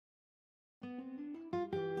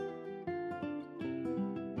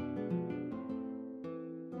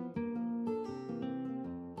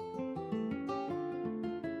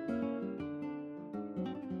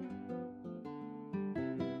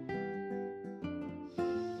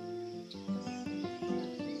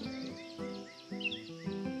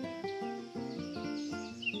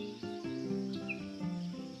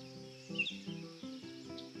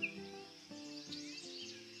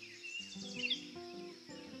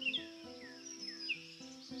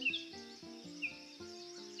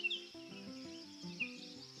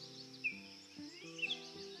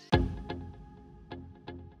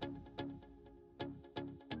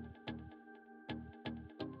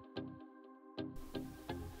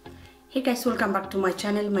Hey guys, welcome back to my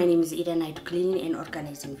channel. My name is Ida and I do cleaning and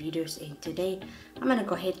organizing videos, and today I'm gonna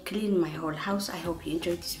go ahead clean my whole house. I hope you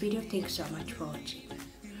enjoyed this video. Thank you so much for watching.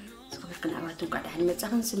 صغيركن أبعتوا قاعد عن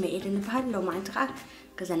متأخن سمي إيدا نبهل لو ما عندك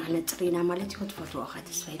كذا نحن تقرينا مالتي خد فوتو أخذ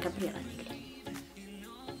سفاي كبري غنيلي.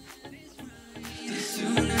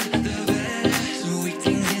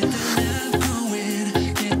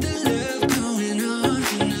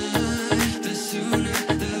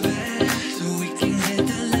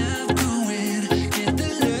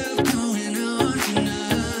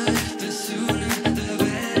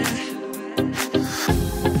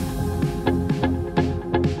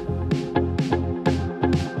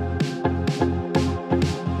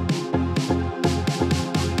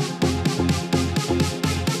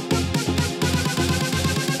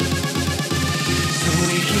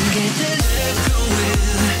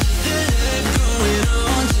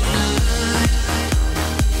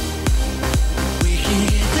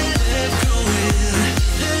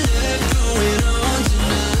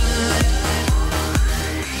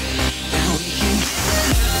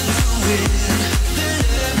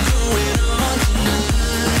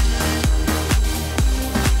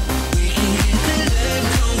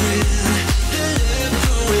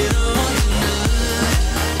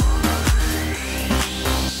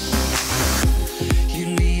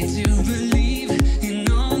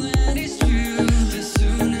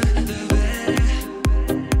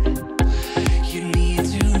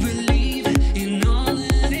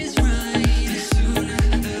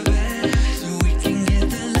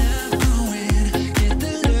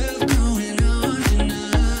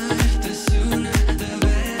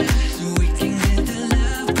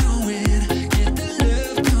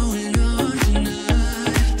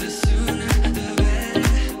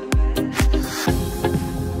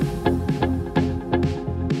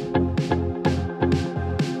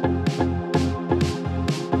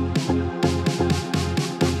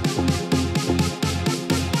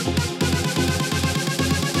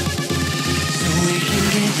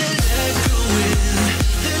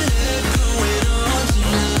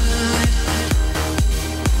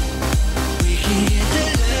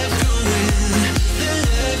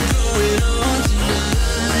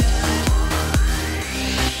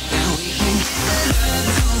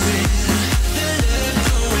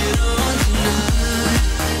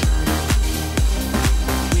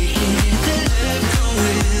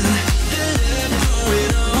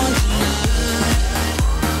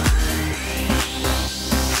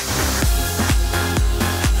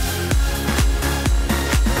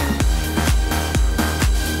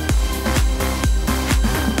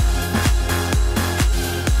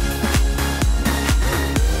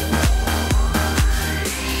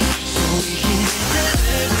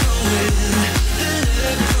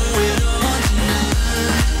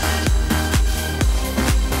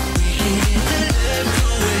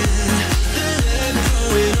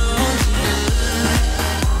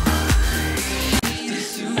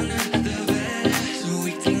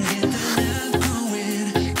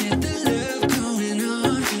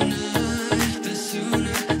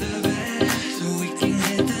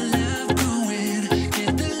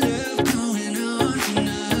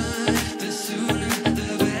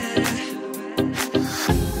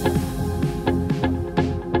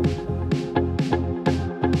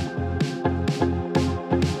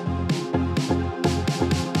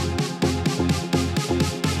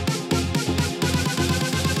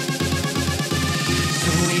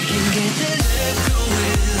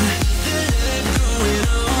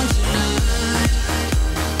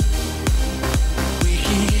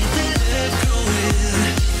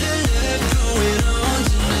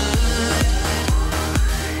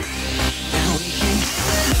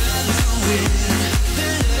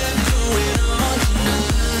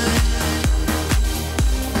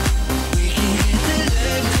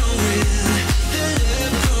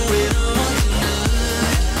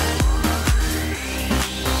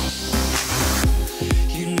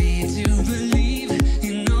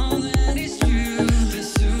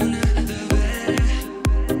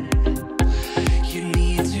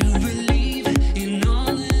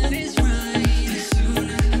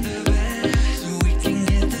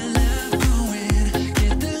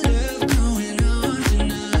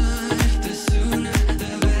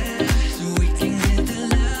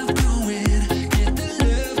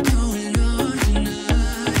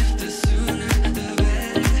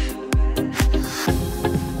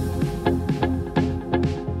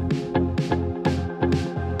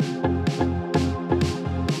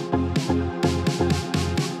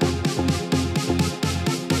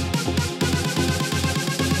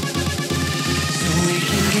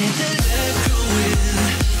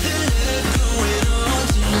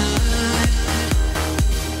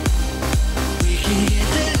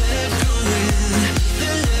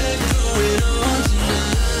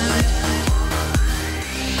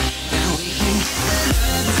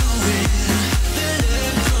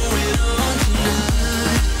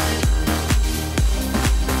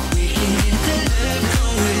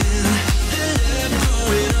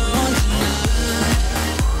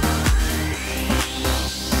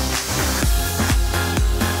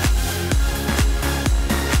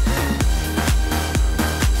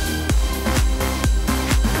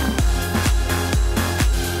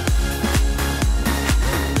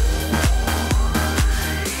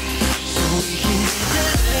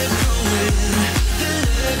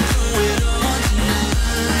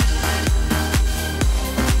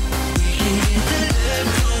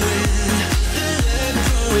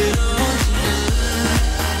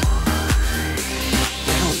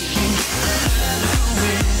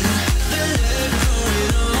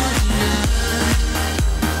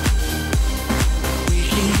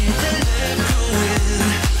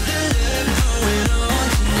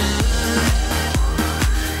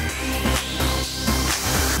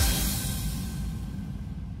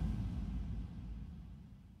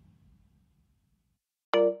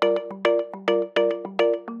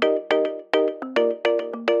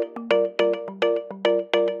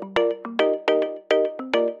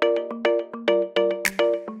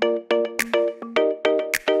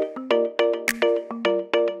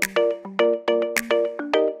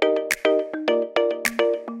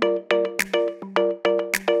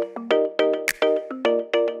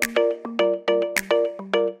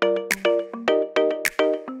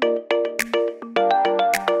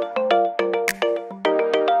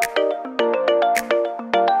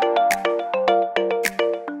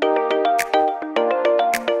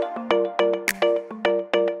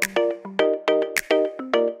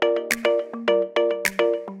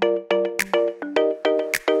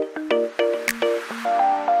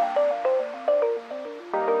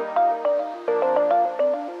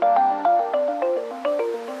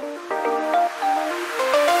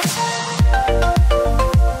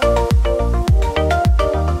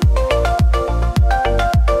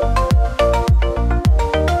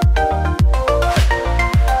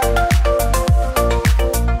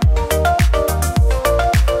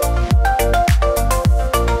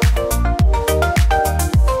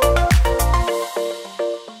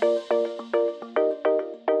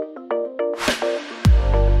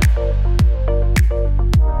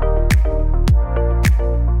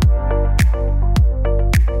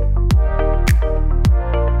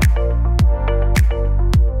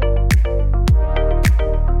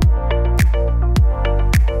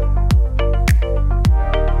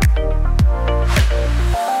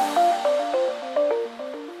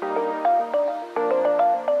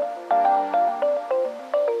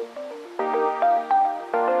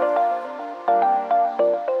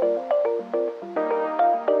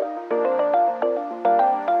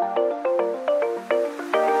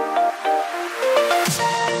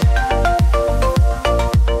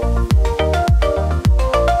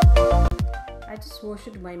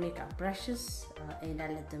 washed my makeup brushes and I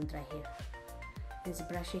let them dry here. This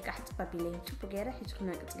brush is a papillon to forget it. It's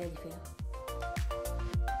going to get ready for you.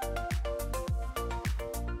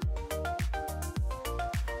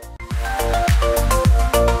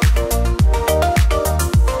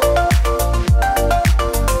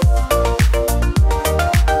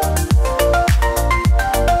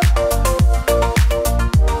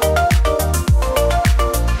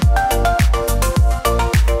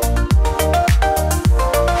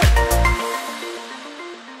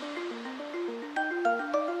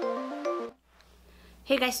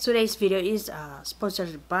 Hey guys, today's video is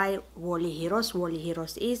sponsored by Woolly Heroes. Woolly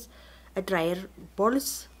Heroes is a dryer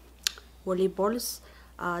balls, woolly balls.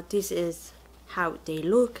 This is how they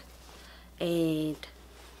look, and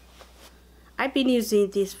I've been using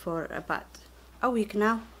this for about a week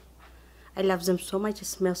now. I love them so much. It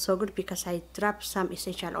smells so good because I drop some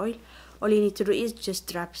essential oil. All you need to do is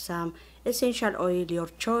just drop some essential oil, your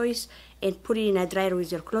choice, and put it in a dryer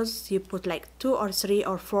with your clothes. You put like 2 or 3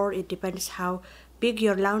 or 4, it depends how big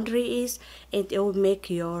your laundry is, and it will make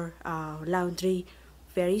your laundry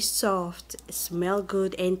very soft, smell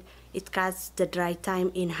good, and it cuts the dry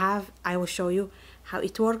time in half. I will show you how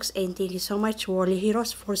it works, and thank you so much Woolly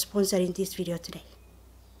Heroes for sponsoring this video today.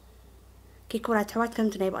 كيكورات حوات كم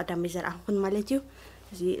تناي بقدر ميزر أخون مالتيو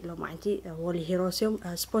زي لو ما عندي Woolly Heroes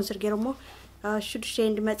يوم سبونسر جرمو شو شيء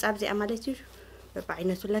عندما تعب زي أمالتيو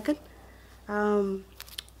بعينته لكن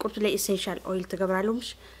قلت لي essential oil تقبل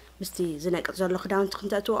علومش مستي زناك زر لخدان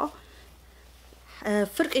تخنت أتوقع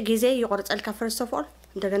فرق جيزة يقرط الكفر الصفول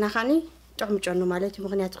دعنا خاني تعمل جانو مالتي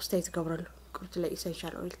مغنيات خستي تقبل له قلت لي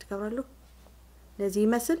essential oil تقبل له لذي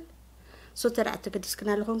مثل صوت أعتقد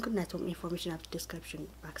ديسكنا لهم كنا توم information of description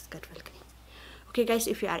box قد فلكني. Okay guys,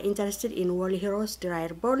 if you are interested in Woolly Heroes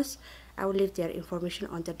dryer balls, I will leave their information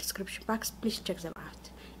on the description box. Please check them out.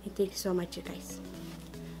 And thank you so much, you guys.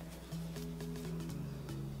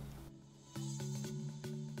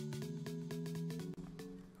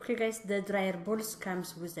 Okay guys, the dryer balls comes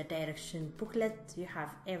with the direction booklet. You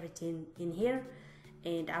have everything in here,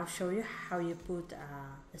 and I'll show you how you put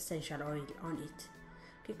essential oil on it.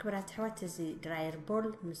 Okay, كبرات حوات زي dryer ball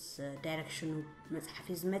مس direction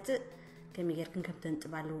متحفز مت كم يجركن كم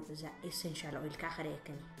تنتبالو زي essential oil كآخر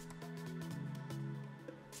يكني.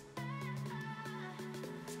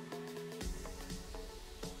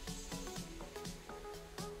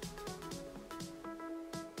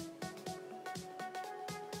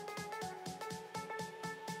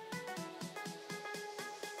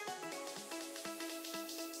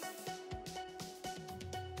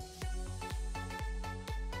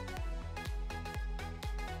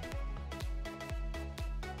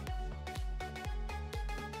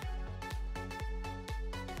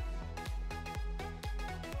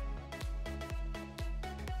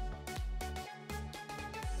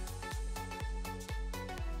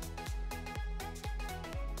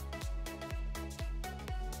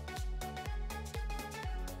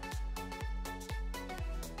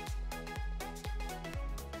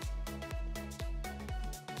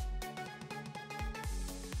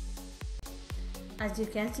 As you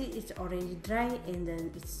can see, it's already dry, and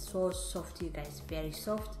then it's so soft, you guys, very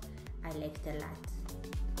soft. I like it a lot.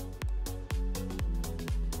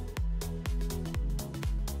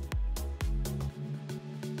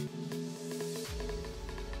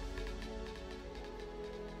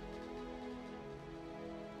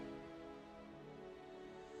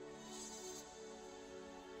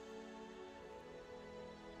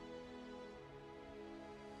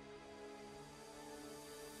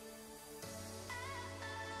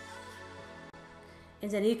 And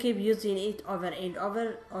then you keep using it over and over.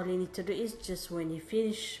 All you need to do is just when you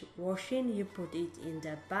finish washing, you put it in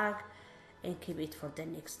the bag and keep it for the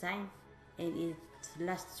next time, and it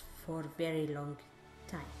lasts for very long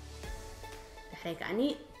time. حريك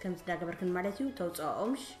أني كم تداقبركن مالتيو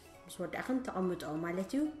توصقهمش بس وداخن تقمطو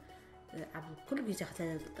مالتيو عبد كل جزء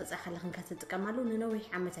خت خلخن كتتقمالو ننوي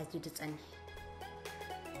عمتات يدصني.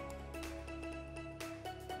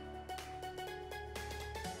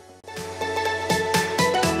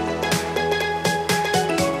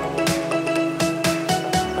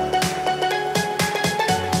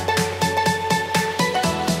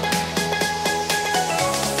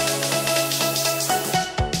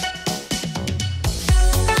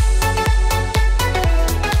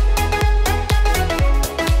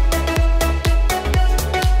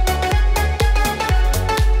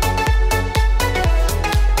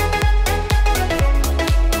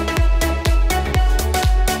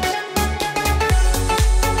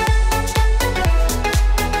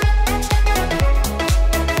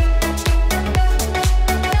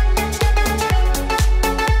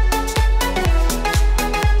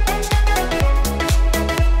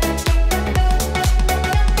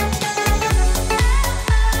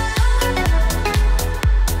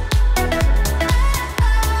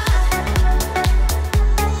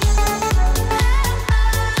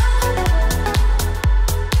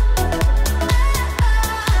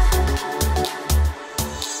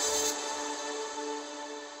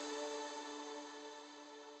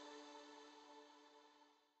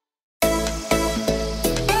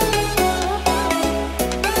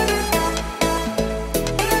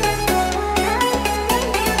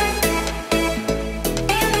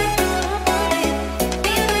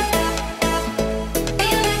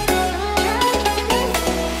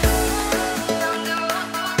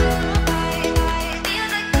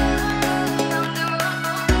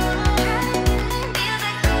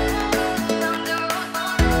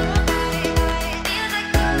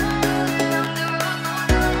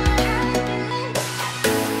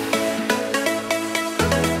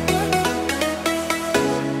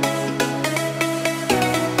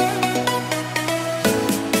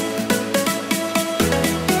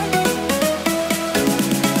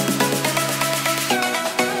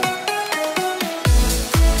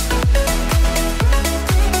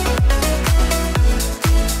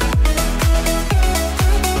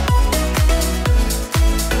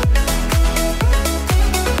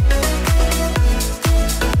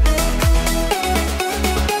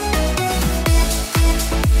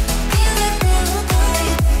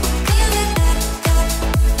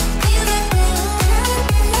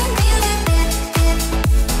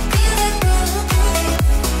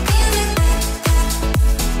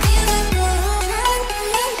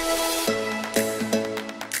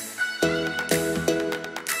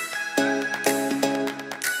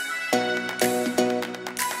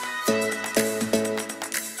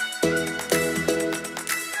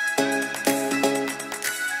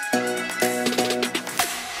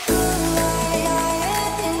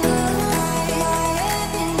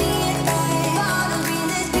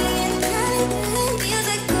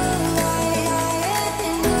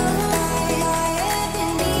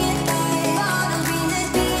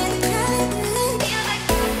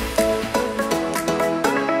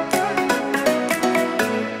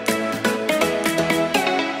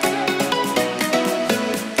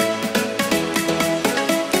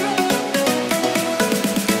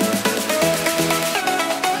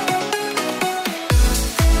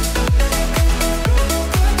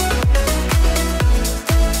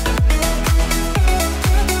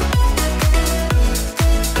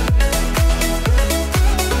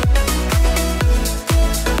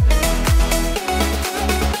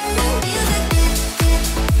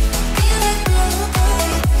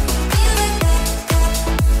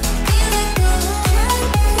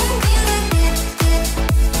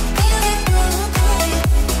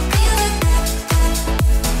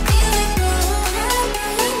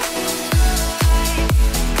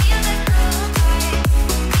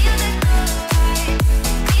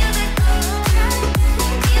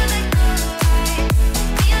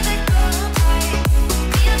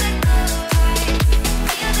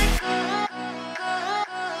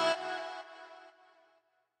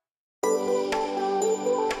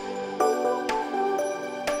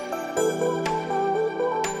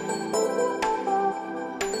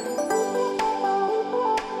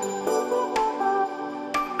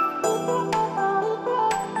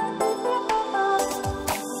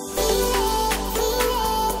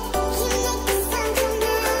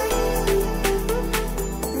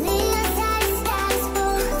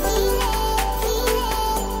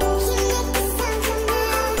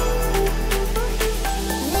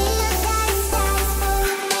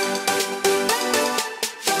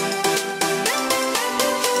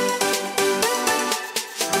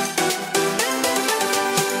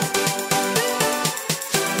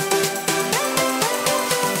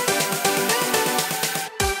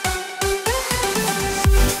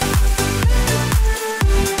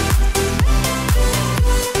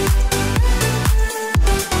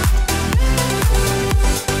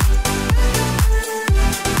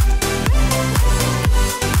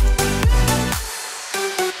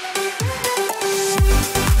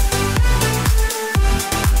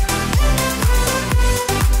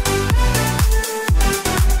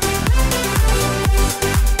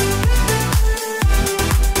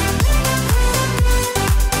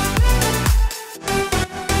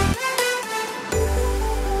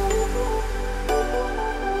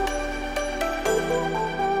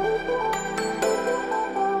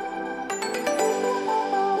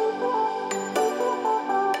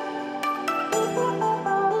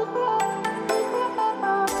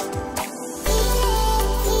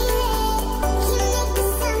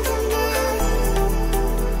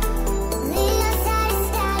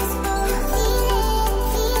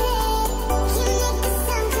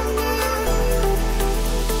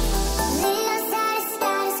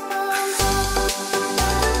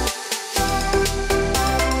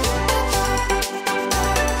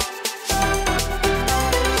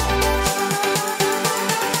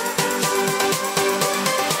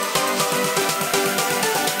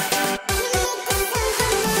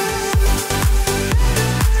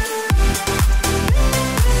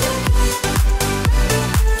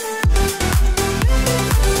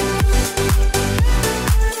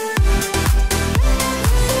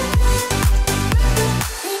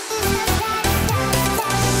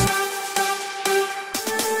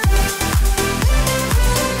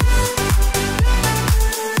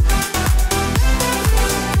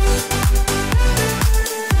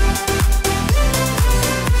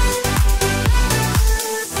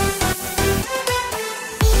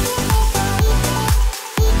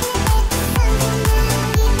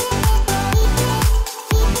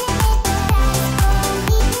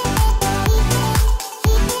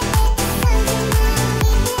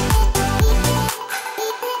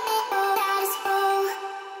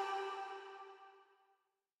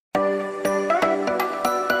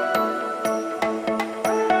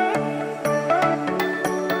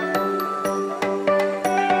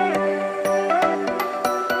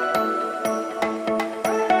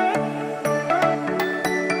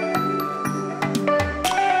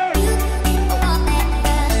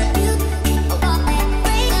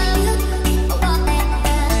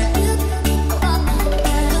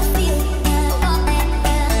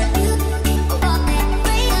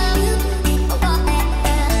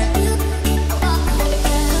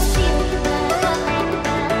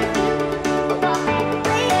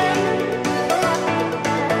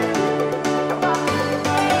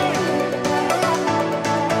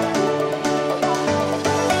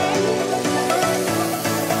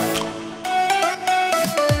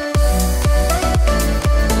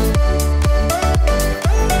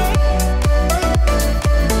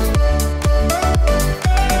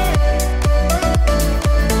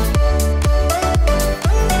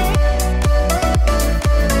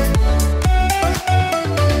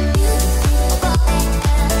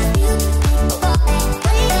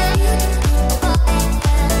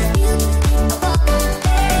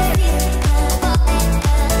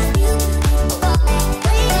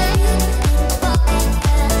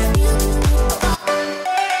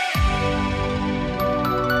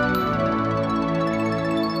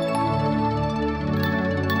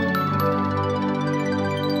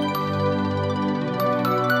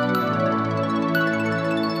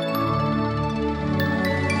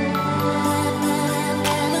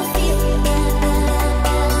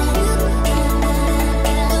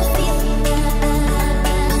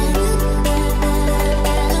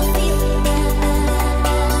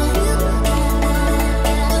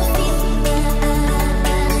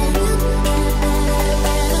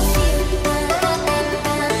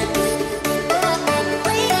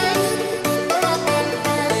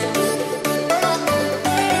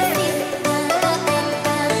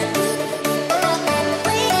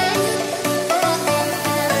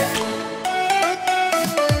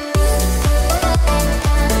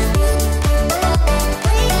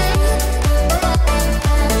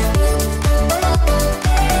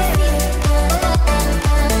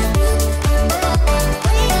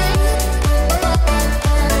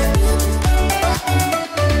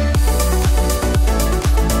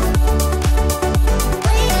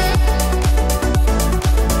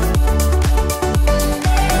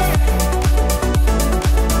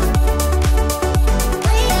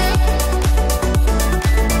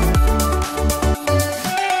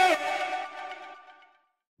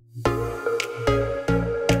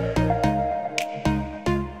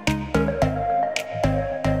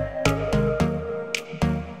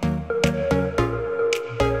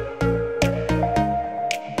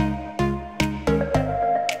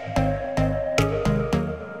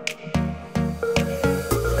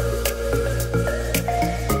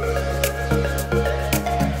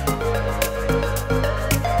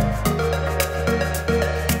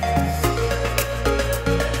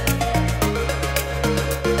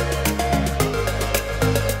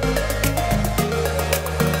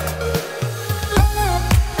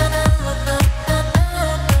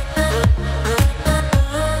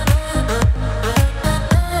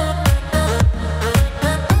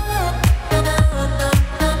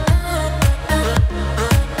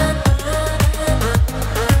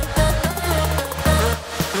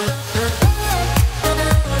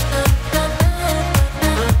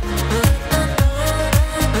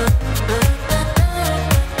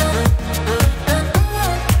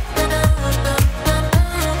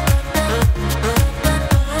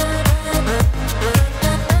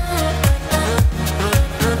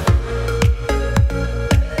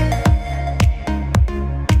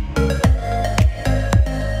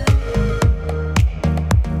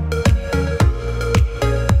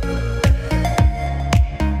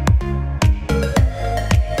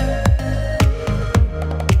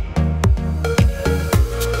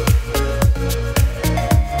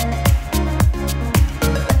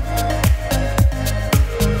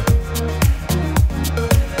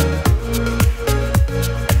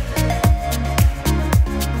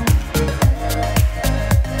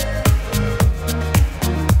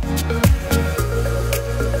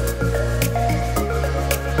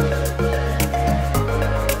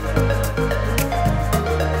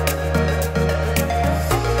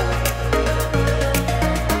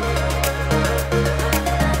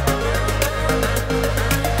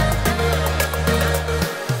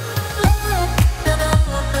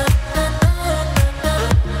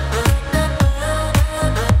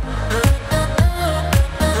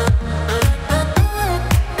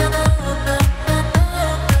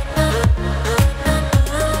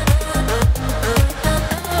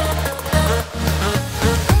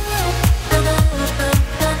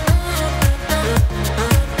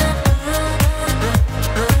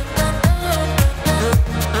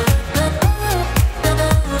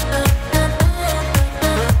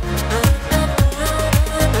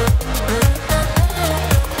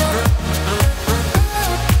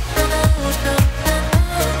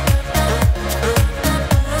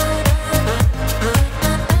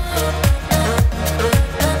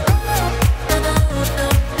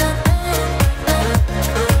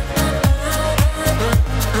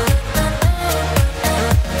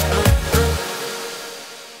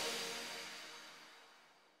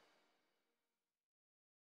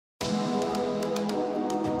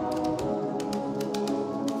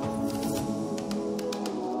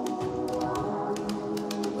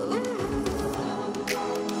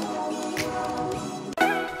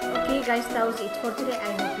 Okay guys, that was it for today.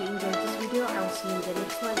 I hope you enjoyed this video. I will see you in the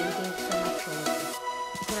next one, and thank you so much for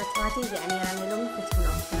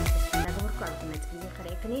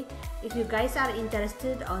watching. If you guys are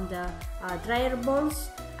interested on the dryer balls,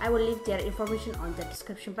 I will leave their information on the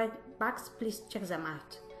description box. Please check them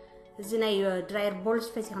out. This is dryer balls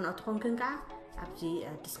facing on the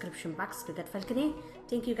description box.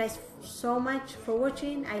 Thank you guys so much for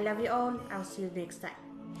watching. I love you all. I'll see you next time.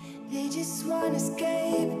 They just want a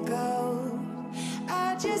scapegoat.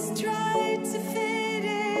 I just tried to fit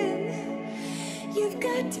in. You've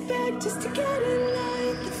got to beg just to get in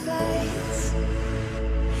line. The fights,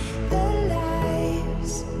 the lies.